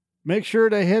Make sure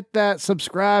to hit that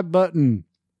subscribe button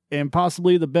and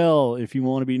possibly the bell if you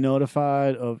want to be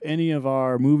notified of any of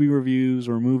our movie reviews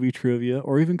or movie trivia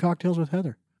or even Cocktails with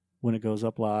Heather when it goes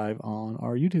up live on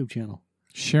our YouTube channel.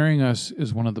 Sharing us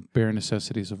is one of the bare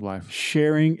necessities of life.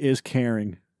 Sharing is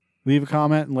caring. Leave a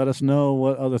comment and let us know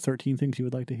what other 13 things you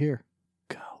would like to hear.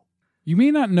 Go. You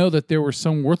may not know that there were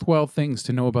some worthwhile things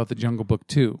to know about The Jungle Book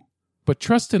 2, but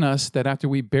trust in us that after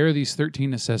we bear these 13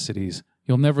 necessities,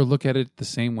 you'll never look at it the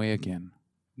same way again.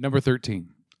 Number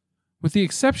 13. With the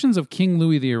exceptions of King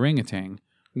Louie the orangutan,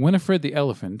 Winifred the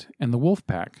elephant, and the wolf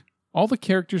pack, all the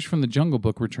characters from The Jungle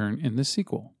Book return in this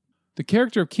sequel. The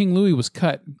character of King Louie was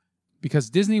cut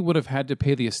because Disney would have had to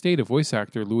pay the estate of voice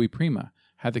actor Louis Prima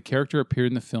had the character appeared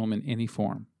in the film in any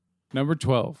form. Number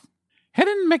 12.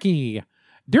 Hidden Mickey.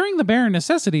 During the Bare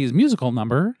Necessities musical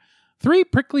number, 3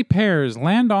 prickly pears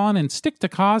land on and stick to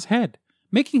Kaa's head,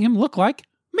 making him look like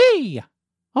me.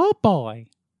 Oh boy.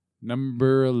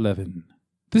 Number 11.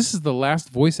 This is the last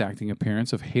voice acting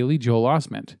appearance of Haley Joel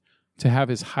Osment to have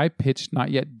his high-pitched,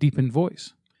 not yet deepened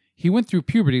voice. He went through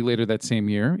puberty later that same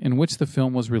year, in which the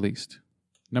film was released.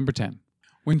 Number 10.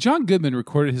 When John Goodman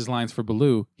recorded his lines for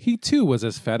Baloo, he too was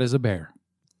as fat as a bear.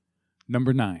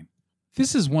 Number 9.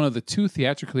 This is one of the 2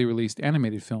 theatrically released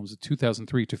animated films of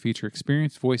 2003 to feature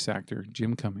experienced voice actor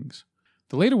Jim Cummings.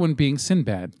 The later one being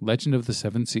Sinbad, Legend of the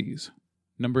Seven Seas.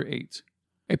 Number 8.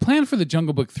 A plan for The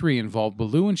Jungle Book 3 involved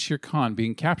Baloo and Shere Khan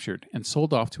being captured and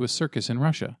sold off to a circus in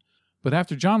Russia. But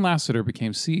after John Lasseter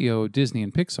became CEO of Disney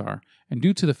and Pixar, and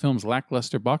due to the film's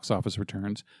lackluster box office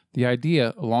returns, the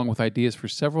idea, along with ideas for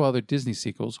several other Disney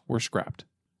sequels, were scrapped.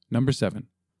 Number 7.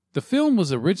 The film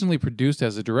was originally produced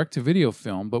as a direct-to-video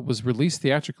film, but was released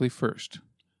theatrically first.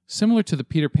 Similar to the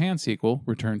Peter Pan sequel,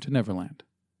 Return to Neverland.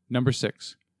 Number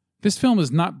 6. This film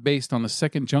is not based on the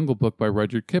second Jungle Book by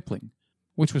Rudyard Kipling,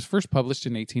 which was first published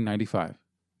in 1895.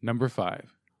 Number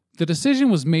 5. The decision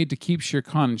was made to keep Shere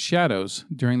Khan in shadows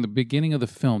during the beginning of the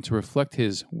film to reflect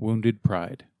his wounded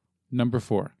pride. Number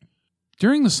 4.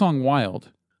 During the song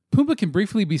Wild, Pumbaa can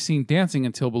briefly be seen dancing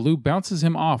until Baloo bounces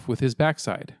him off with his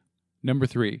backside. Number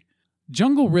 3.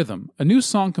 Jungle Rhythm, a new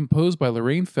song composed by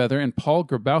Lorraine Feather and Paul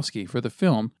Grabowski for the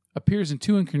film, appears in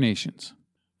 2 incarnations.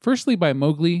 Firstly by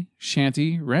Mowgli,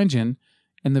 Shanti, Ranjan,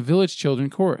 and the Village Children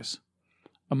Chorus.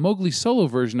 A Mowgli solo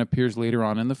version appears later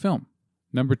on in the film.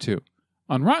 Number 2.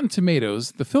 On Rotten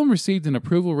Tomatoes, the film received an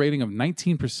approval rating of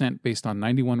 19% based on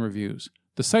 91 reviews.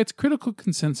 The site's critical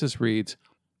consensus reads,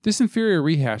 "This inferior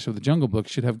rehash of The Jungle Book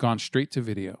should have gone straight to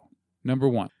video." Number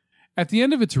 1. At the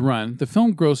end of its run, the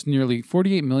film grossed nearly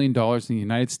 $48 million in the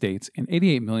United States and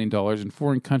 $88 million in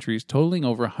foreign countries, totaling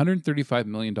over $135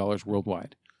 million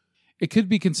worldwide. It could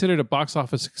be considered a box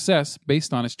office success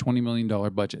based on its $20 million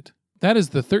budget. That is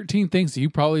the 13 things that you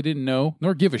probably didn't know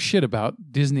nor give a shit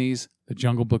about Disney's The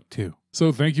Jungle Book 2.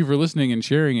 So thank you for listening and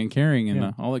sharing and caring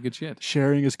and all that good shit.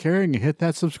 Sharing is caring. Hit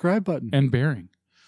that subscribe button. And bearing.